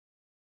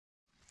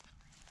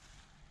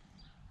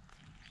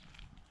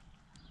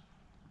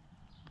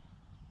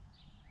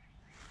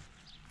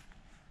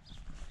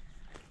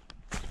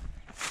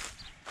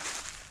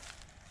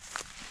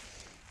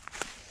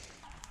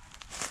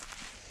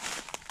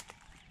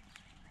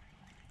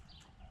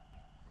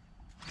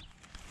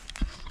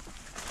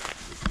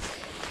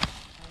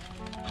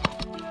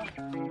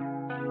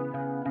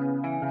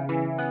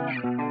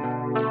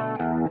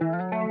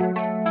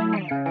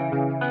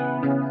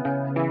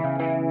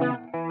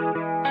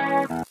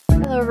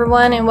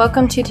everyone, and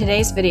welcome to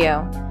today's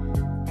video.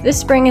 This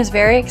spring is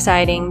very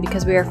exciting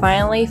because we are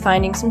finally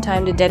finding some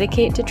time to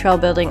dedicate to trail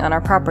building on our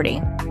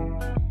property.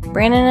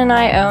 Brandon and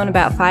I own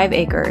about 5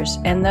 acres,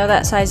 and though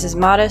that size is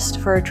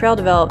modest for trail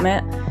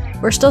development,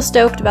 we're still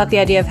stoked about the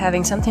idea of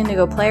having something to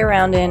go play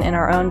around in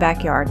our own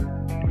backyard.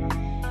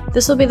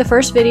 This will be the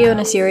first video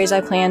in a series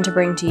I plan to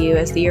bring to you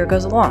as the year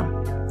goes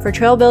along. For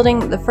trail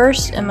building, the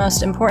first and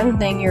most important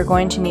thing you're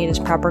going to need is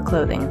proper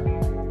clothing.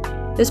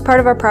 This part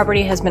of our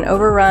property has been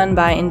overrun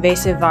by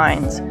invasive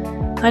vines,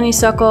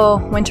 honeysuckle,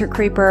 winter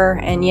creeper,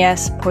 and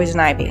yes, poison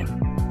ivy.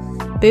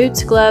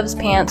 Boots, gloves,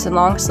 pants, and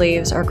long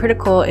sleeves are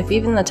critical if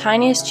even the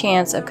tiniest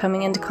chance of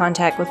coming into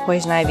contact with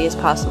poison ivy is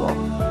possible.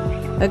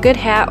 A good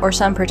hat or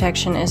sun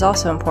protection is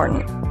also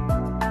important.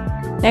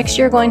 Next,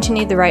 you're going to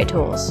need the right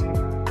tools.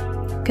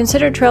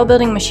 Consider trail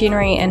building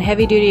machinery and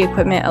heavy-duty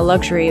equipment a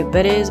luxury,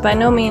 but it is by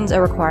no means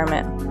a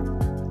requirement.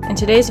 In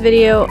today's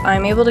video,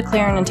 I'm able to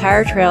clear an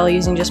entire trail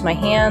using just my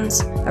hands,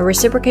 a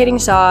reciprocating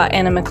saw,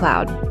 and a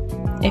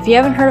McLeod. If you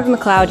haven't heard of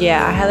McLeod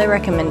yet, I highly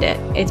recommend it.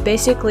 It's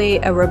basically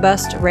a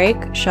robust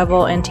rake,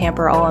 shovel, and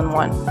tamper all in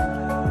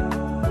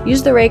one.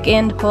 Use the rake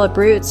end to pull up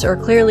roots or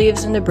clear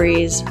leaves and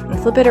debris, and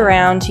flip it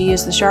around to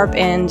use the sharp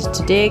end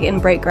to dig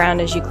and break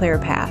ground as you clear a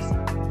path.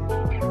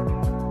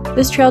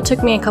 This trail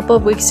took me a couple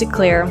of weeks to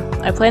clear.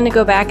 I plan to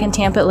go back and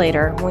tamp it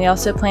later. We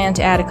also plan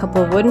to add a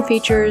couple of wooden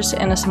features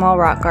and a small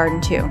rock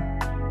garden too.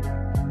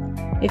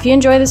 If you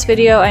enjoy this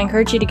video, I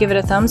encourage you to give it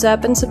a thumbs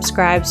up and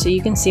subscribe so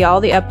you can see all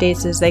the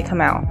updates as they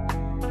come out.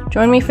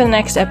 Join me for the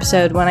next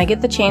episode when I get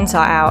the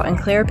chainsaw out and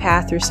clear a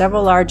path through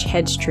several large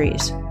hedge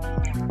trees.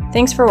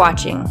 Thanks for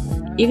watching.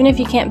 Even if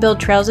you can't build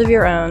trails of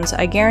your own,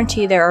 I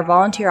guarantee there are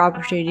volunteer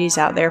opportunities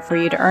out there for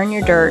you to earn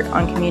your dirt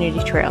on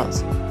community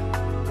trails.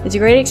 It's a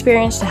great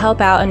experience to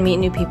help out and meet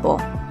new people.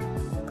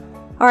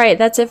 Alright,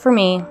 that's it for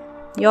me.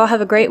 You all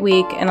have a great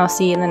week, and I'll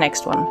see you in the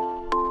next one.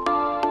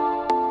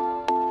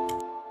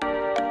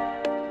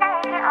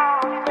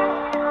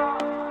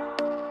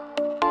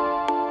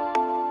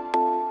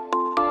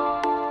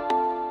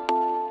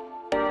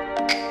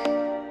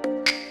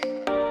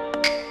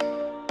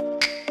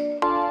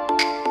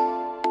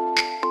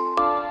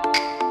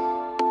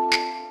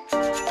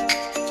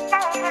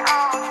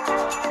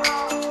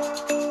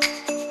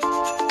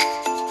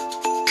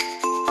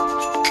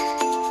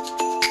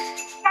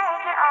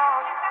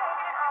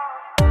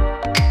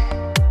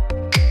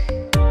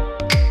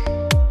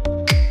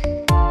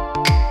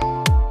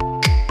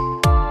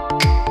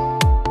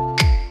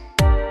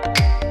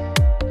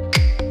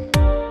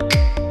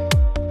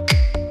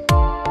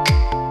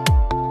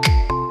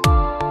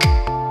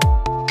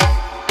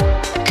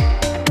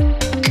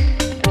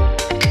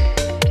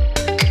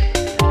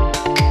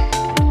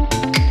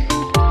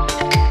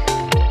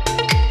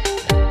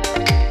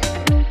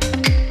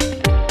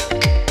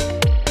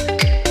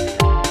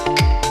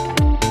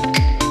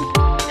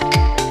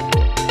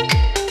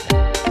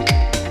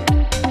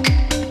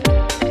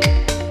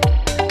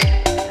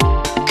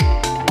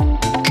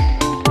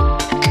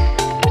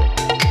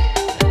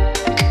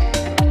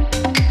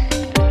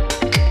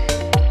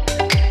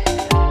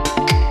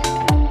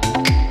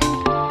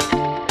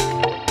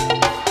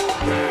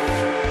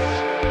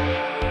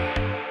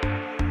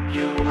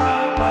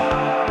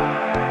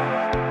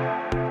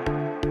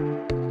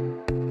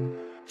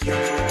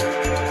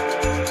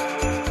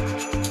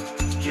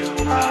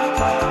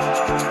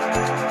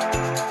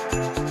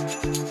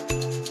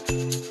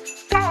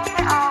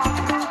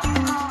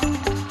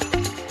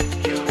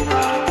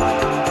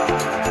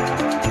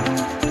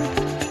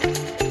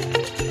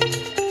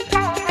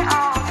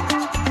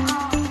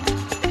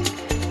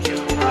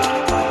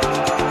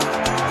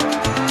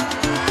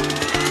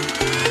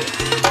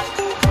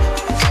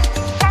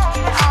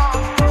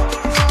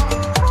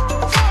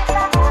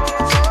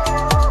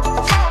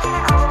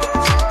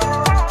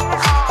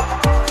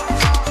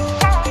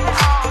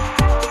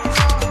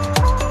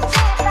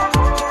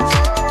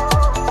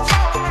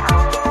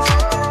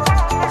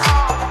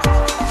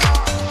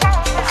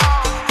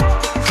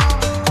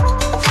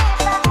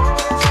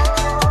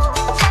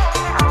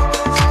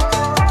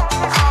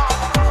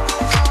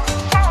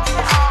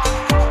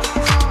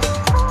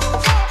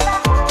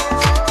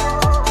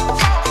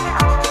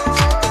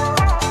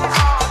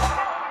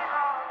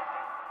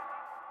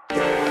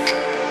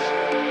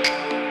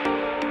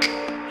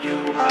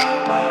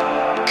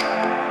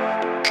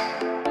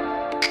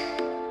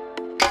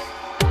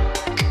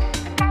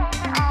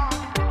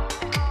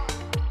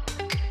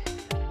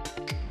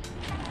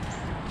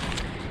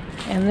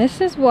 And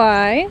this is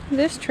why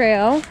this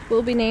trail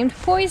will be named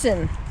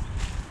Poison.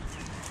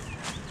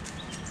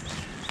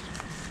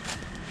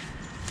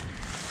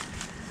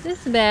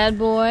 This bad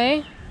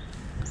boy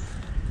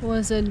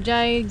was a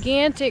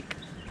gigantic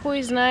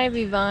poison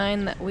ivy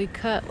vine that we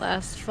cut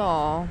last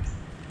fall.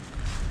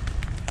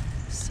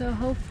 So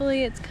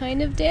hopefully it's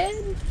kind of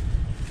dead.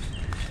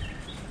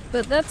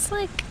 But that's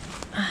like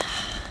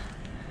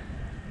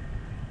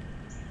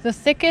the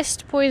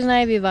thickest poison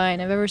ivy vine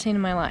I've ever seen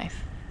in my life.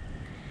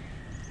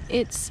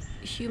 It's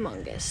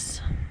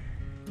humongous.